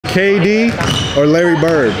KD or Larry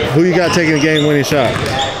Bird? Who you got taking the game-winning shot?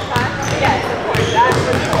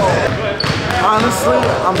 Honestly,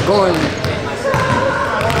 I'm going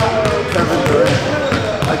Kevin Durant.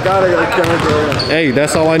 I gotta go Kevin Durant. Hey,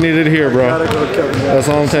 that's all I needed to hear, bro. I gotta go Kevin Durant. That's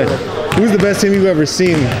all I'm saying. Who's the best team you've ever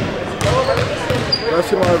seen? Best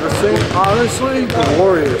team I've ever seen? Honestly, the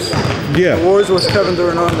Warriors. Yeah. The Warriors with Kevin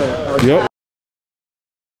Durant on there. Yep.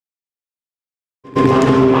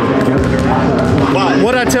 Why?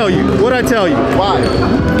 What'd I tell you? What'd I tell you? Why? I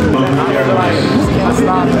feel like you can't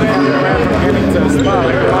stop Kevin Durant from getting to the spot.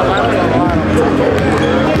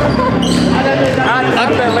 Not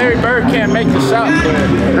that Larry Bird can't make the shot, but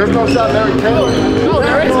There's no shot Larry can't. no,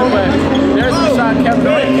 there isn't, but there's a shot Kevin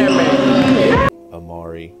Durant can't make.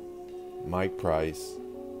 Amari, Mike Price,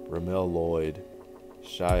 Ramel Lloyd,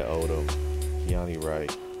 Shai Odom, Keani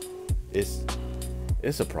Wright.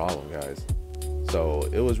 It's a problem, guys. So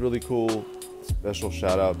it was really cool. Special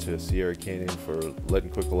shout out to Sierra Canyon for letting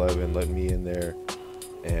Quick 11, letting me in there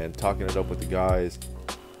and talking it up with the guys.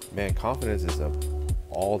 Man, confidence is an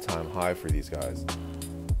all-time high for these guys.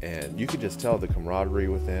 And you can just tell the camaraderie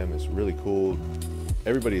with them is really cool.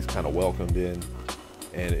 Everybody's kind of welcomed in.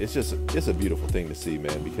 And it's a beautiful thing to see,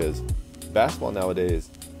 man, because basketball nowadays,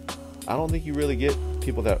 I don't think you really get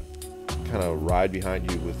people that kind of ride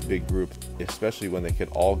behind you with big group, especially when they could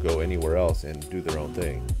all go anywhere else and do their own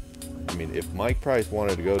thing. I mean, if Mike Price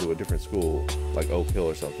wanted to go to a different school, like Oak Hill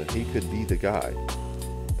or something, he could be the guy.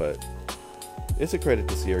 But it's a credit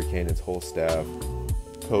to Sierra Canyon's whole staff,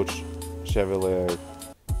 Coach Chevalier,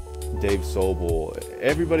 Dave Sobel,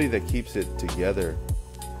 everybody that keeps it together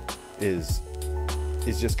is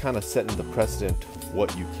just kind of setting the precedent of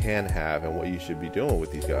what you can have and what you should be doing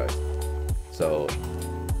with these guys. So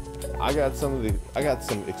I got some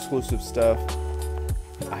exclusive stuff.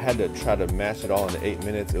 I had to try to match it all in 8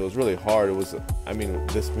 minutes. It was really hard.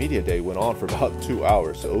 This media day went on for about 2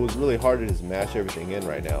 hours, so it was really hard to just match everything in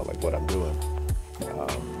right now, like what I'm doing.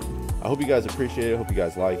 I hope you guys appreciate it. I hope you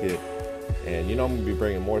guys like it. And I'm gonna be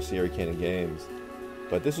bringing more Sierra Canyon games,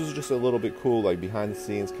 but this was just a little bit cool, like behind the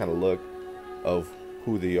scenes kind of look of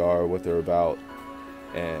who they are, what they're about.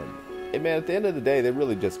 And man, at the end of the day, they're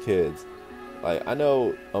really just kids. Like, I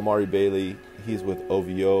know Amari Bailey, he's with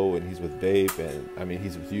OVO and he's with Vape, and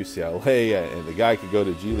he's with UCLA, and the guy could go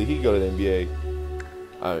to G League, he could go to the NBA.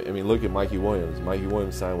 Look at Mikey Williams. Mikey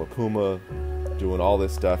Williams signed with Puma, doing all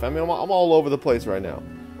this stuff. I'm all over the place right now.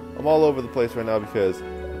 I'm all over the place right now because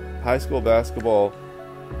high school basketball,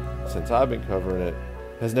 since I've been covering it,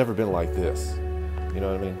 has never been like this. You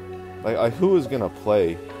know what I mean? Like who is gonna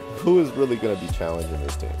play? Who is really gonna be challenging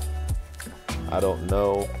this team? I don't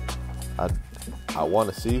know. I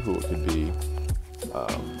want to see who it could be.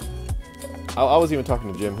 I was even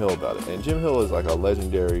talking to Jim Hill about it, and Jim Hill is like a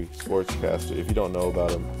legendary sportscaster. If you don't know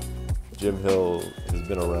about him, Jim Hill has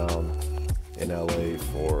been around in LA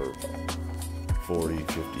for 40,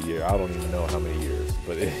 50 years. I don't even know how many years,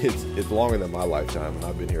 but it's longer than my lifetime, and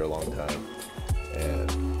I've been here a long time.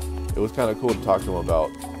 And it was kind of cool to talk to him about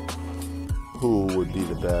who would be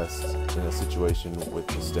the best in a situation with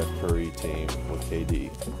the Steph Curry team with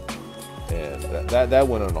KD. And that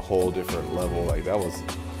went on a whole different level. Like that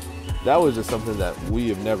was just something that we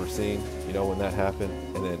have never seen, when that happened.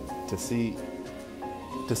 And then to see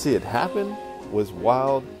it happen was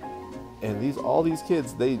wild. And all these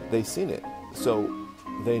kids, they seen it, so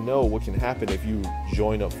they know what can happen if you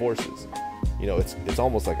join up forces. It's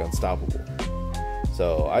almost like unstoppable.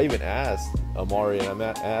 So I even asked Amari and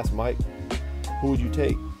I asked Mike, who would you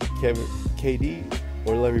take, KD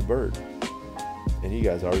or Larry Bird? And you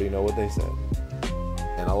guys already know what they said.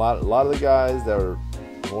 And a lot of the guys that were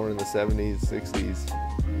born in the 70s,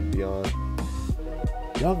 60s, beyond,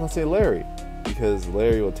 y'all gonna say Larry, because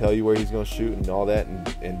Larry will tell you where he's gonna shoot and all that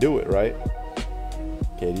and do it, right?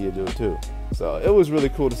 KD will do it too. So it was really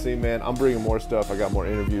cool to see, man. I'm bringing more stuff. I got more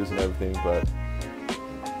interviews and everything, but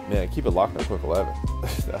man, keep it locked on Quick 11.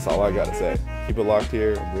 That's all I gotta say. Keep it locked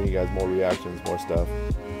here. I'm bringing you guys more reactions, more stuff.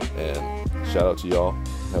 And shout out to y'all.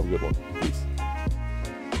 Have a good one. Peace.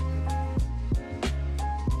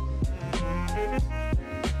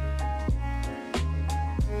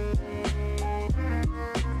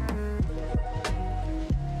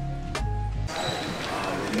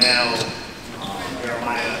 Now,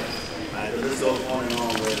 Jeremiah, the list goes on and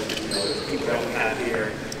on with the people that we have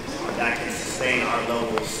here that can sustain our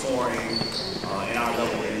level of scoring and our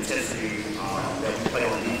level of intensity that we play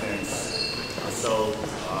on defense.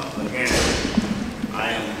 Again,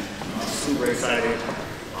 I am super excited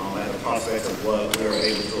at the prospects of what we were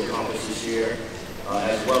able to accomplish this year,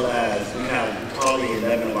 as well as we have probably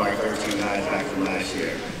 11 of our 13 guys back from last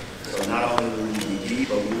year. So not only will we be deep,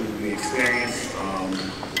 but we experience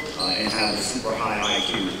and have a super high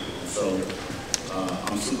IQ. So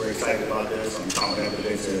I'm super excited about this. I'm confident that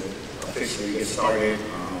this to officially get started,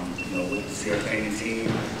 with this entertaining team.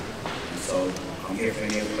 And so I'm here for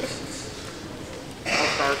any other questions. I'll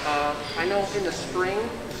start. I know in the spring,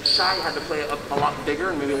 Shai had to play a lot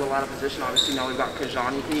bigger and maybe a little out of position. Obviously now we've got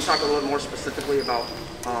Kajani. Can you talk a little bit more specifically about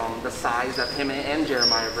the size that him and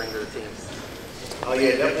Jeremiah bring to the team? Oh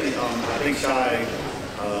yeah, definitely. I think Shai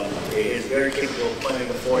is very capable of playing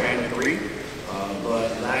the 4 and the 3.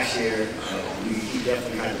 But last year, he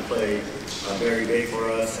definitely had to play very big for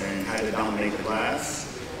us and had to dominate the glass.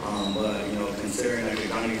 But considering that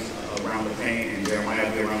Kajani's around the paint and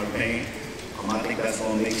Jeremiah be around the paint, I think that's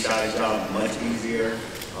going to make Shai's job much easier.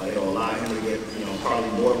 It'll allow him to get,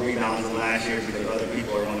 probably more rebounds than last year because other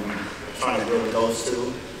people are going to be trying to deal with those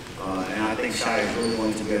two. And I think Shai is really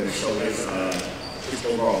going to be able to show his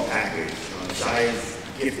overall package. Shai is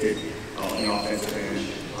gifted on the offensive end,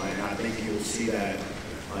 and I think you will see that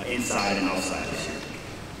inside and outside this year.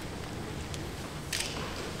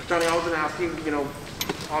 Johnny, I was going to ask you,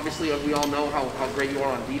 obviously we all know how great you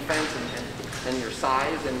are on defense and your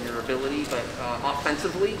size and your ability, but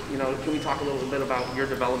offensively, can we talk a little bit about your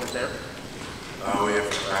development there? For the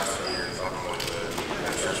past 2 years, I've been wanting to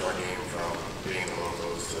stretch my game from being the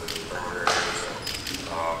logos to the perimeter area.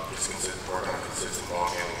 So just work on a consistent ball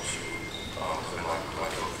handling shoot. My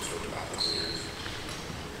focus for the past 2 years.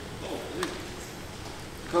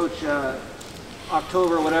 Coach,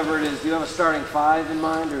 October, whatever it is, do you have a starting 5 in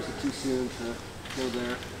mind, or is it too soon to go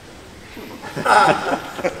there?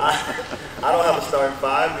 I don't have a starting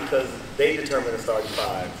 5 because they determine the starting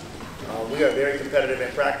 5. We are very competitive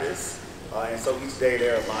in practice, and so each day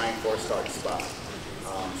they're vying for a starting spot.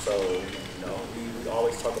 We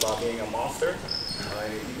always talk about being a monster,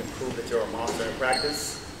 and if you can prove that you're a monster in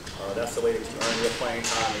practice, that's the way that you earn your playing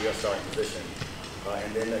time and your starting position.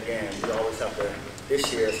 And then again, we always have to,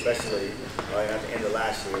 this year especially, at the end of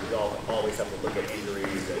last year, we always have to look at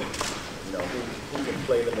injuries and who can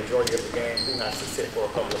play the majority of the game, who has to sit for a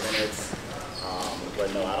couple of minutes.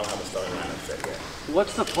 But no, I don't have a starting lineup set yet.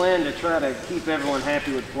 What's the plan to try to keep everyone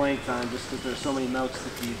happy with playing time, just because there's so many mouths to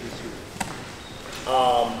feed this year?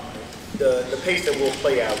 The pace that we'll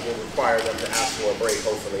play at will require them to ask for a break,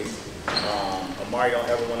 hopefully. Amari don't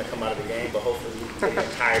ever want to come out of the game, but hopefully we can get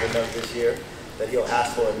him tired enough this year that he'll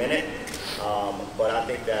ask for a minute. But I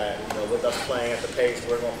think that with us playing at the pace,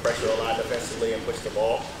 we're going to pressure a lot defensively and push the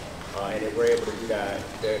ball. And if we're able to do that,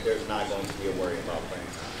 there's not going to be a worry about playing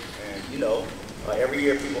time. And every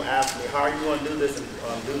year people ask me, how are you going to do this and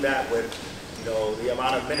do that with the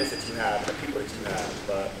amount of minutes that you have and the people that you have?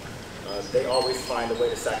 But they always find a way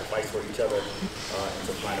to sacrifice for each other and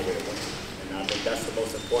to find a way to win. And I think that's the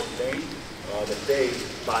most important thing, that they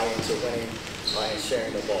buy into winning and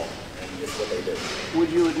sharing the ball. And it's what they do.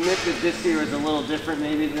 Would you admit that this year is a little different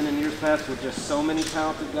maybe than in years past with just so many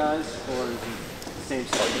talented guys, or is it the same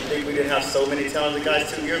stuff? You think we didn't have so many talented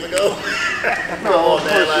guys 2 years ago? No, of course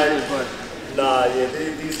you did, but... Nah, yeah,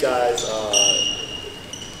 these guys,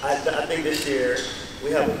 I think this year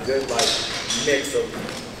we have a good mix of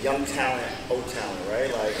young talent, old talent,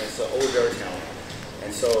 right? It's an older talent.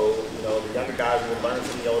 And so, the younger guys will learn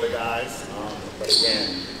from the older guys, but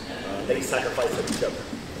again, they sacrifice for each other.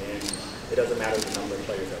 And it doesn't matter the number of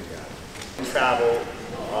players that we got. We travel,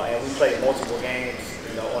 and we play multiple games,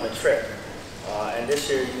 on a trip. And this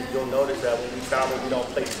year, you'll notice that when we travel, we don't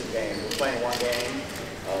play 2 games. We're playing 1 game.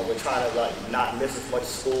 We're trying to not miss as much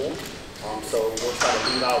school. So we'll try to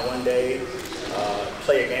leave out 1 day,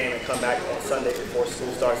 play a game, and come back on Sunday before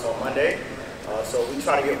school starts on Monday. So we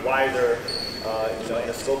try to get wider, in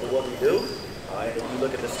the scope of what we do. And if you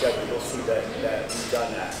look at the schedule, you'll see that we've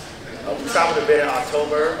done that. We traveled a bit in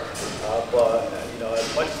October, but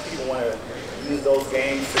as much as people want to use those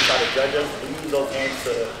games to try to judge us, we use those games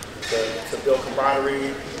to build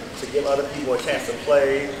camaraderie, to give other people a chance to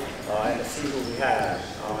play, and to see who we have.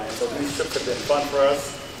 And so these trips have been fun for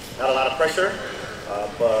us. Not a lot of pressure,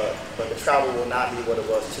 but the travel will not be what it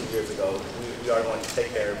was 2 years ago. We are going to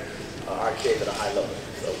take care of our kids at a high level.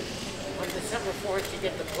 So. On December 4th, you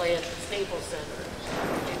get to play at the Staples Center.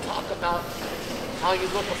 Can you talk about how you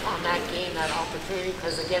look upon that game, that opportunity?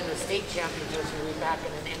 Because again, the state championships will be back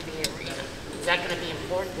in an NBA arena. Is that going to be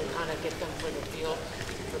important to kind of get them for the field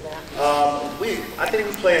for that? I think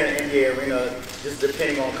we play in an NBA arena just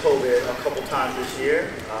depending on COVID a couple times this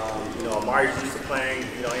year. Amari's used to playing,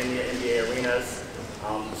 in the NBA arenas.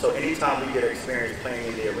 So anytime we get experience playing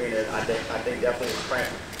in the arena, I think definitely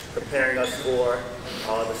preparing us for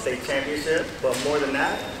the state championship. But more than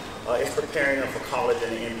that, it's preparing them for college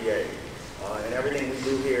and the NBA. And everything we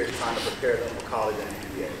do here is trying to prepare them for college and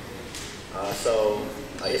NBA. So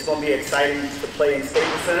it's going to be exciting to play in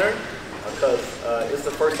Staples Center because it's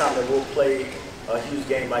the first time that we'll play a huge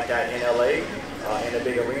game like that in LA, in a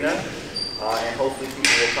big arena. And hopefully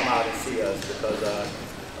people will come out and see us because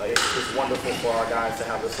it's wonderful for our guys to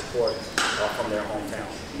have the support from their hometown.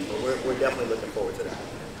 So we're definitely looking forward to that.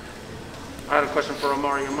 I had a question for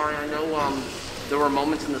Amari. Amari, I know there were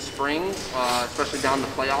moments in the spring, especially down the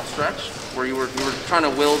playoff stretch, where you were trying to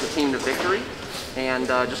will the team to victory and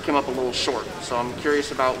just came up a little short. So I'm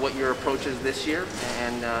curious about what your approach is this year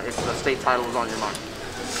and if the state title is on your mind.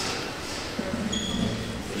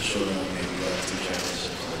 For sure, maybe we have 2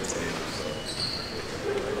 championships on the table.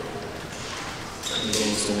 So the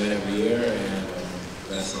goal is to win every year, and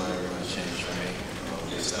that's not ever going to change for me.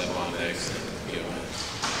 Just step on next and be a winner.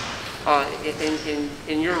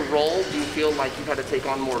 In your role, do you feel like you've had to take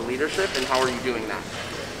on more leadership, and how are you doing that?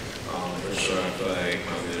 For sure, I feel like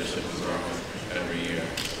my leadership is growing every year.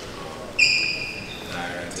 I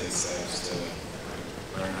got to take steps to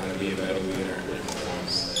learn how to be a better leader in different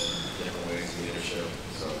forms and different ways of leadership.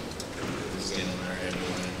 So just getting to learn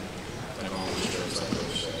everyone and all the strips like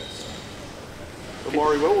Coach said.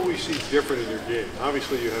 Amari, what will we see different in your game?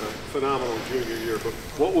 Obviously, you had a phenomenal junior year, but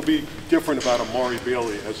what will be different about Amari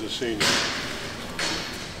Bailey as a senior?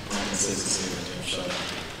 Consistency with jump shot,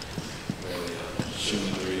 really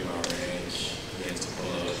shooting 3 by range, getting to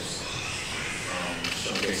pull-ups,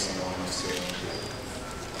 showcasing all my skill.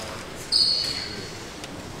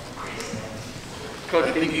 Coach,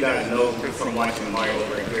 I think you guys know from watching Amari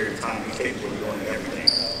over a period of time, he's capable of doing everything.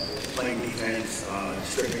 Playing defense,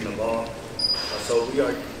 distributing the ball. So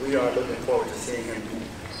we are looking forward to seeing him do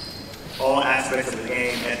all aspects of the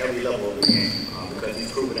game at every level of the game because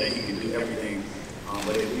he's proven that he can do everything.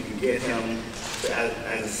 But if we can get him to,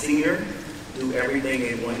 as a senior, do everything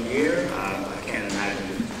in 1 year, I can't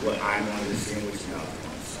imagine what I wanted to see him with 2,000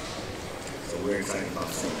 points. So we're excited about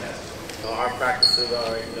seeing that. Our practices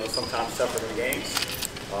are, sometimes tougher than games.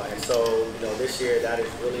 And so, this year that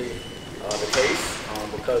is really the case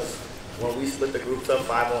because when we split the groups up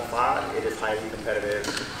 5-on-5, it is highly competitive.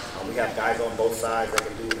 We have guys on both sides that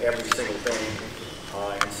can do every single thing.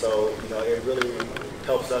 And so, it really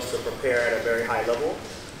helps us to prepare at a very high level.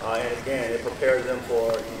 And again, it prepares them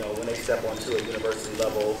for, when they step onto a university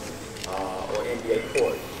level or NBA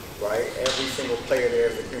court, right? Every single player there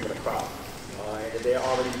is the cream of the crop. And they're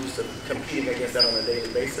already used to competing against that on a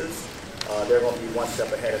daily basis. They're going to be one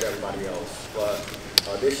step ahead of everybody else. But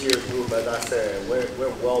this year's group, as I said,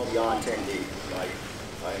 we're well beyond 10 deep.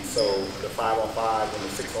 And so the 5-on-5 and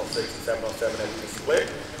the 6-on-6 and 7-on-7 that we can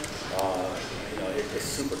split, it's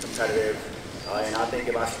super competitive. And I think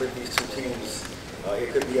if I split these 2 teams,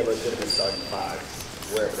 it could be a legitimate starting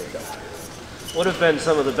 5 wherever they go. What have been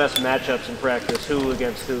some of the best matchups in practice? Who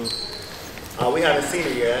against who? We haven't seen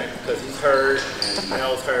it yet because he's hurt and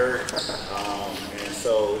Mel's hurt. And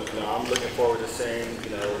so, I'm looking forward to seeing,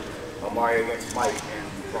 Amari against Mike and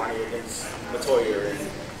bronny against Matoya. And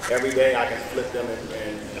every day I can flip them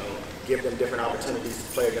and give them different opportunities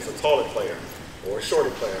to play against a taller player or a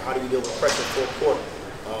shorter player. How do you deal with pressure full court,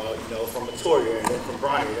 from Matoya and then from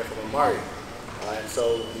Bronny and then from Amari? And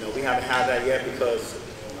so, we haven't had that yet because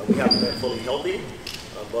we haven't been fully healthy.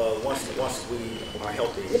 But once we are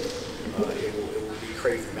healthy, it will be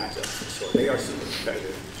crazy matchups for sure. They are super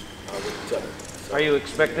competitive with each other. So, are you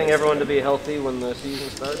expecting everyone to be healthy when the season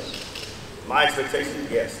starts? My expectation,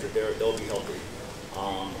 yes, that they'll be healthy.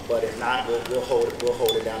 But if not, we'll hold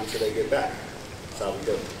it down until they get back. That's how we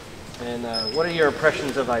do it. And what are your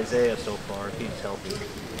impressions of Isaiah so far, if he's healthy?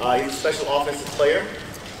 He's a special offensive player.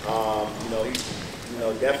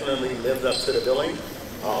 He definitely lives up to the billing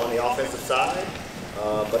on the offensive side.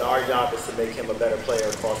 But our job is to make him a better player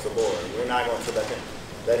across the board. We're not going to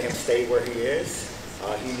let him stay where he is.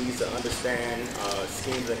 He needs to understand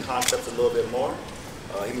schemes and concepts a little bit more.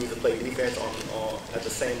 He needs to play defense at the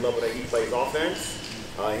same level that he plays offense.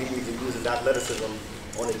 He needs to use his athleticism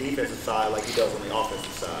on the defensive side like he does on the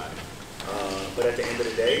offensive side. But at the end of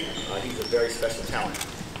the day, he's a very special talent.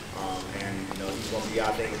 And he's going to be,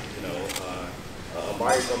 I think,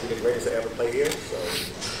 Amari's going to be the greatest to ever play here. So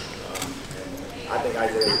I think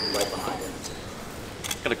Isaiah will be right behind him.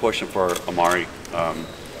 I got a question for Amari.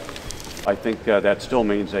 I think that still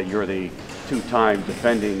means that you're the 2-time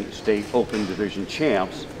defending state open division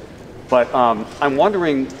champs. But I'm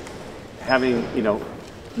wondering, having,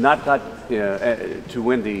 not got to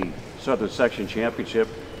win the Southern Section Championship,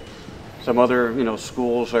 some other,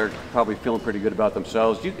 schools are probably feeling pretty good about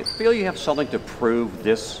themselves. Do you feel you have something to prove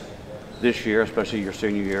this year, especially your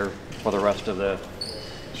senior year, for the rest of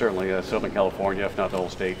certainly Southern California, if not the whole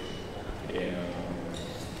state? Yeah,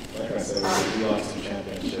 like I said, we lost 2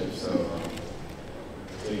 championships, so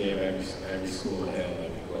we gave every school hell that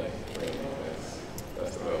we play. Really,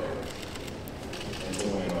 that's the goal. And to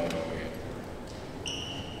win all over again.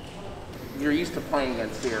 You're used to playing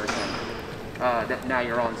against Sierra Canyon. Now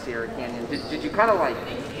you're on Sierra Canyon. Did you kind of like,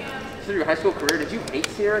 through your high school career, did you hate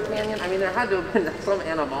Sierra Canyon? I mean, there had to have been some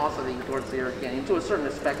animosity towards Sierra Canyon to a certain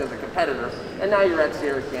respect as a competitor. And now you're at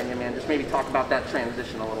Sierra Canyon, man. Just maybe talk about that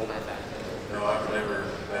transition a little bit. No, I've never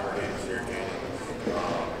hated Sierra Canyon. In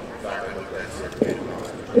fact, I looked at Sierra Canyon when I was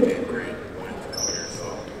in 8th grade, went to come here. So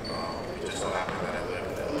it just so happened that I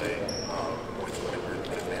lived in LA, went to Woodward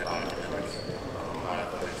because they had athletics.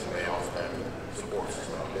 Athletics, and they also had support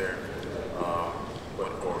system out there. But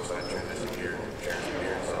of course, I transitioned here, transferred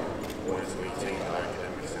here, so wanted to maintain the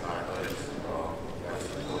academics and athletics. That's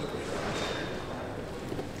what we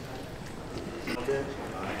And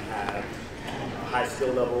have a high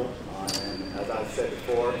skill level, and as I said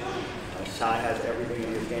before, Shai has everything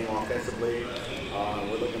in his game offensively.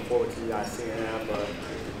 We're looking forward to you guys seeing that, but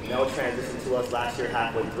Mel transitioned to us last year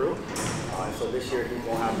halfway through, and so this year he's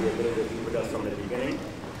going to have to be a little bit with us from the beginning,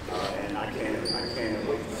 and I can't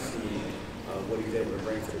wait to see what he's able to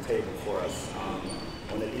bring to the table for us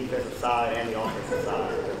on the defensive side and the offensive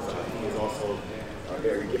side, because he is also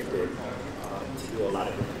very gifted to do a lot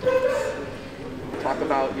of different things. Talk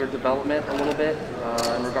about your development a little bit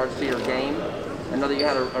in regards to your game. I know that you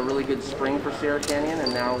had a really good spring for Sierra Canyon,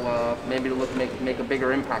 and now maybe to look make a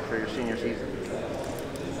bigger impact for your senior season.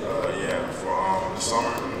 Yeah, for the summer,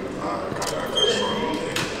 I got short a little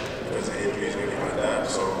bit because of injuries and everything like that.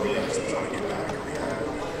 So really, I'm just trying to get back and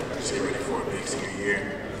rehab, just get ready for a big senior year.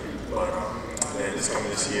 But then this coming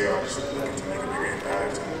this year, I'm just looking to make a bigger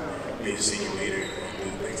impact and be a senior leader and do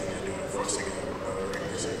the things that I'm doing for us to get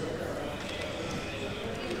regular season.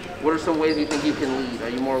 What are some ways you think you can lead? Are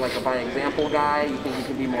you more like a by example guy? You think you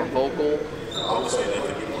can be more vocal? I would say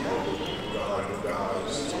definitely be more vocal. We got a lot of new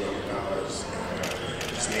guys, some younger guys,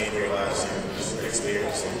 and just being here last year, just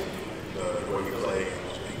experiencing the way we play and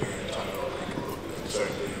just being trying to like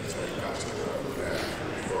certain things that you guys can look at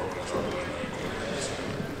before we try to win.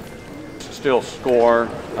 Still score,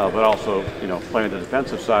 but also, you know, playing the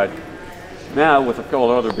defensive side. Now, with a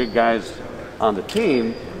couple of other big guys on the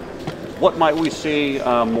team, what might we see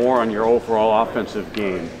more on your overall offensive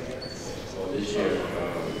game? Well, this year,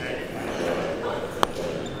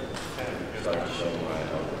 started to show my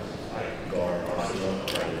guard arsenal,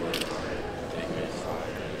 taking it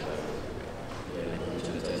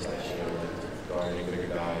to the test last year, guarding bigger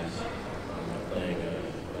guys, playing a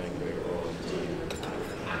bigger role in the team.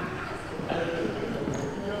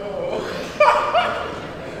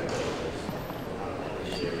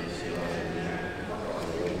 This year, you see a lot of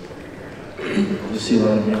you see a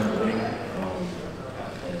lot of me on the wing, and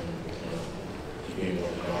just being more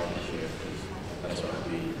guard this year, because that's what I'll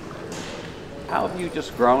be. How have you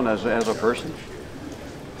just grown as a person?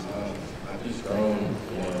 I've just grown, to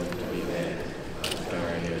be a man. This guy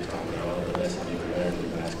right here taught me all the lessons you can learn through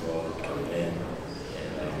basketball, become a man,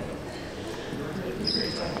 and it's a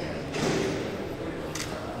great time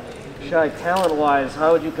here. Shai, talent-wise,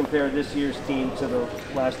 how would you compare this year's team to the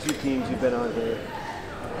last 2 teams you've been on here?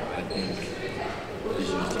 I think this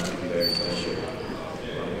year's team could be very special. A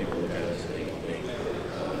lot of people look at us and they think that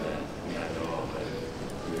we have it all, but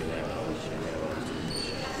we really have it all this year. We have all this team this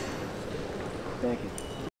year. Thank you.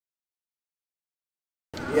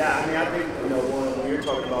 Yeah, I mean, I think, when you're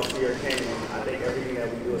talking about Sierra Canyon, I think everything that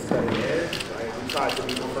we do is cutting edge, right? We try to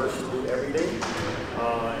be the first to do everything.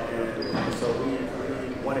 And so we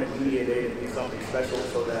wanted Media Day to be something special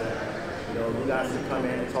so that, you guys can come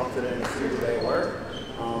in and talk to them and see who they were.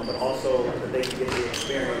 But also that they can get the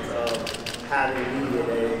experience of having Media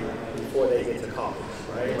Day before they get to college,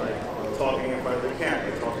 right? Like talking in front of the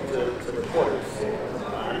camera, talking to reporters.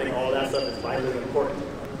 I think all that stuff is vitally important.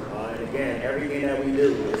 And again, everything that we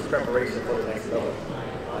do is preparation for the next level.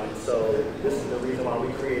 And so this is the reason why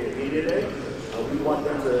we created Media Day. We want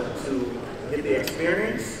them to get the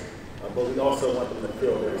experience, but we also want them to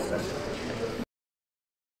feel very special.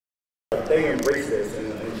 They embrace this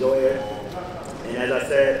and enjoy it. And as I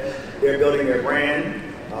said, they're building their brand.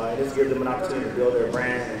 And this gives them an opportunity to build their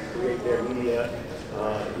brand and create their media,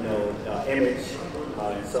 image.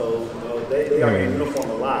 And so, they are in uniform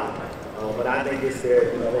a lot. But I think it's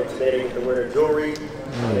their, today they get to wear their jewelry,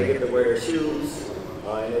 they get to wear their shoes,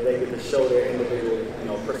 and they get to show their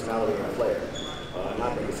individual, personality and flair. And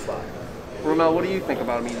I think it's fun. Ramel, what do you think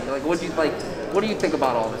about media? What do you think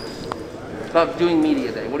about all this? About doing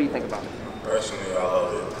Media Day, what do you think about it? Personally, I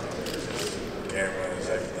love it. Camera is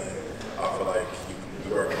everything. I feel like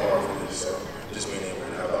you work hard for this, so just being able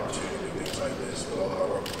to have the opportunity to do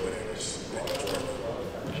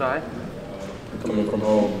Shy? Coming from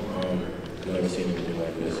home, I've never seen anything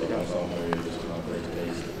like this. So I saw Amari just for my first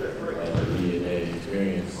taste. He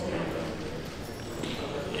experience. And,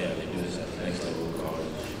 yeah, they do this at the next level of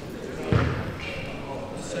college.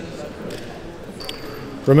 Set us up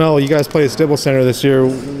for Ramel, you guys play at Stibble Center this year.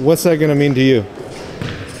 What's that going to mean to you?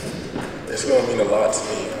 It's going to mean a lot to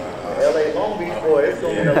me. LA Long Beach boy, it's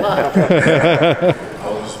going to mean a lot. I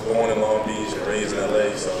was born in Long Beach and raised in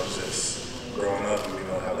LA, so it's just growing up,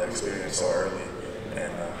 have that experience so early,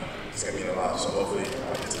 and it's going to mean a lot. So hopefully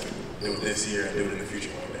I get to do it this year and do it in the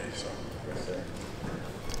future one day. So.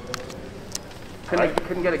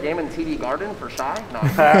 Couldn't get a game in TD Garden for Shy? No.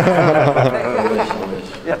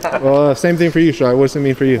 Well, same thing for you, Shy. What's it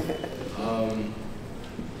mean for you? It's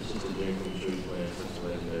just a dream come true playing such a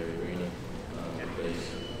legendary arena. Place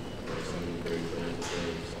where so many great players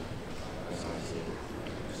today. So that's how I see it.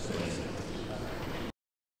 Just amazing.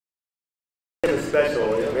 It's special.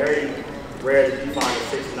 It's very rare that you find a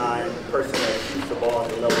 6'9" person that shoots the ball at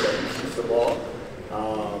the level that he shoots the ball.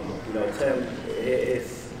 Tim,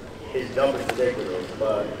 his jump is ridiculous,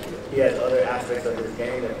 but he has other aspects of his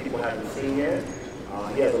game that people haven't seen yet.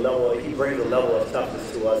 He brings a level of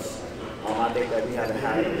toughness to us. I think that we haven't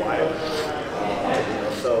had in a while.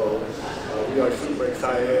 We are super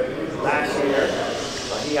excited. Last year,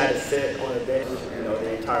 he had to sit on the bench,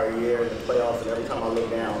 the entire year in the playoffs, and every time I look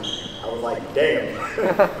down, I was like, damn,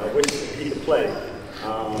 I wish he could play.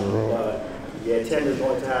 But yeah, Tim is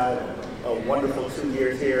going to have a wonderful 2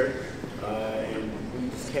 years here, and we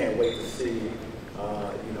just can't wait to see,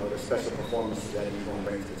 the special performances that he's going to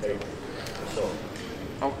bring to the table. For sure.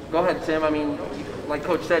 Oh, go ahead, Tim. I mean, like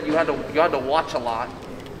Coach said, you had to watch a lot,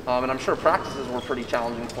 and I'm sure practices were pretty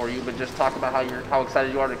challenging for you. But just talk about how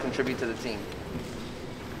excited you are to contribute to the team.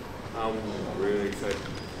 I'm really excited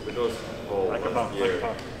because whole last year,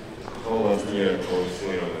 I was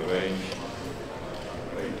sitting on the bench,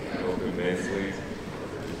 helping immensely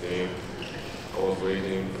with the team. I was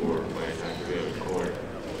waiting for my time to be on the court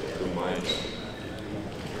to do my job.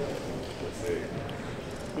 That's it.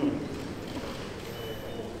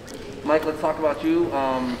 Mike, let's talk about you.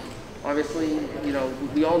 Obviously,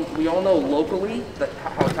 we all know locally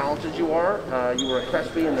how talented you are. You were at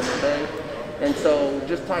Crespi and then the Bay. And so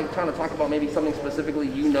just trying to talk about maybe something specifically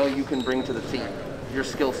you can bring to the team, your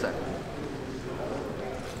skill set.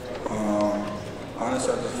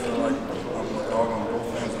 Honestly, I just feel like I'm a dog on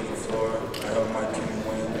both ends of the floor. I help my team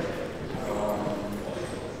win.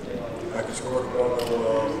 I can score the ball really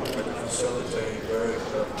well. I can facilitate very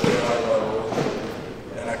high level.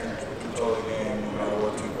 And I can control the game no matter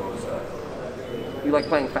what team goes at. You like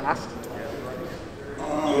playing fast?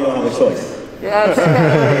 You don't have a choice. Yeah.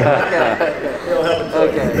 You don't have a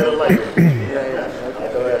choice. Okay. You don't like it. Yeah. Okay.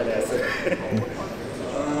 Go ahead and answer.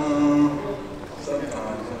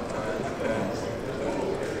 Sometimes, depends.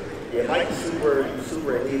 Yeah, Mike's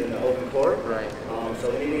super elite in the open court. Right. So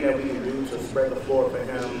anything that we can do to spread the floor for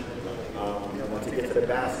him, to get to the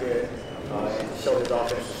basket, and to show his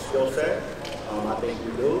offensive skill set, I think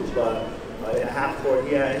we do. But in a half court,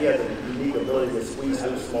 he has a unique ability to squeeze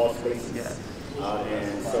through small spaces. Yeah.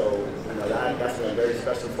 And so, that's been very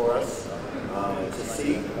special for us to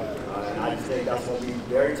see. And I just think that's going to be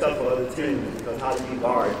very tough for other teams because how do you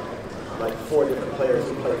guard like 4 different players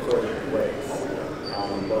who play 4 different ways?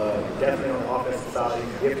 But definitely on the offensive side,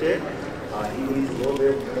 he's gifted. He needs a little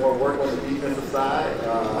bit more work on the defensive side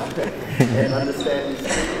and understanding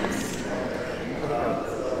things.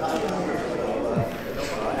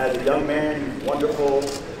 As a young man, he's wonderful.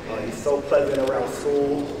 He's so pleasant around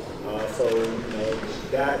school.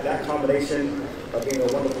 That combination of being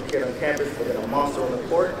a wonderful kid on campus but then a monster on the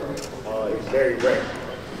court is very rare.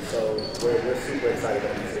 So we're super excited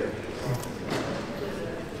that he's here.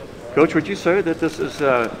 Coach, would you say that this is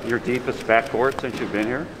your deepest backcourt since you've been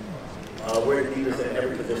here? We're the deepest in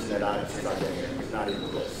every position since I've been here. It's not even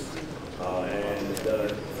close.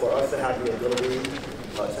 For us to have the ability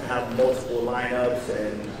to have multiple lineups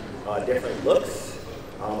and different looks,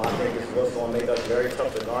 I think it's what's going to make us very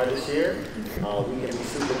tough to guard this year. We can be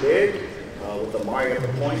super big with Amari at the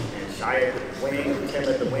point and Shai at the wing, and Tim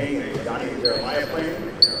at the wing, and Johnny and Jeremiah playing.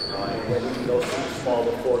 And then we can go super small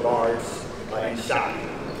with 4 guards and shot.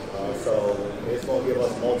 So it's going to give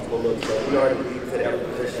us multiple looks. So we are the leaders at every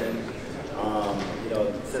position.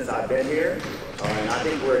 Since I've been here, and I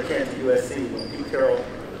think we're akin to USC when Pete Carroll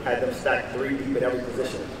had them stacked 3 deep at every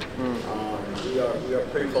position. We are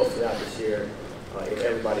pretty close to that this year. If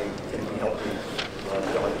everybody can be healthy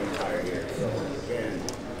throughout the entire year. So again,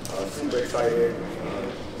 super excited,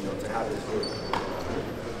 to have this group.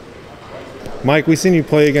 Mike, we seen you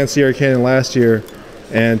play against Sierra Canyon last year.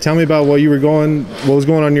 And tell me about what was going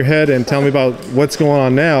on in your head, and tell me about what's going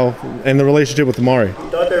on now and the relationship with Amari. I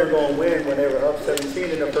thought they were going to win when they were up 17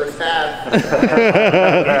 in the first half.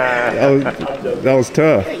 that was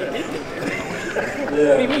tough. That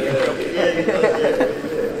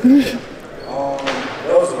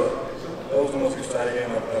was the most exciting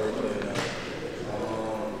game I've ever played in.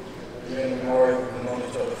 Me and Amari have known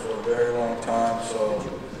each other for a very long time, so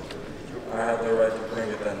I had the right to bring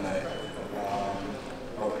it that night.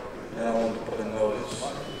 And I wanted to put a notice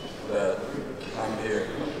that I'm here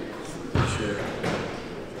this year.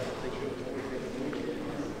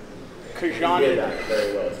 Kajani,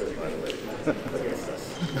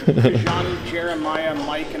 Jeremiah,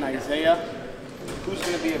 Mike, and Isaiah. Who's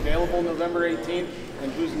going to be available November 18th,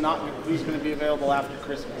 and who's going to be available after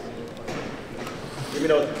Christmas? You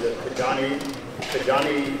know,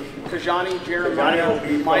 Kajani,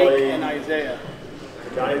 Jeremiah, Mike, and Isaiah.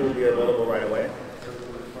 Kajani will be available right away.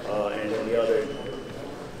 And then the other,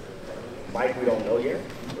 Mike, we don't know yet.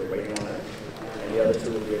 We're waiting on that. And the other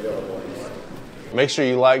two will be available in March. Make sure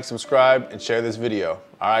you like, subscribe, and share this video.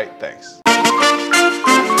 All right, thanks.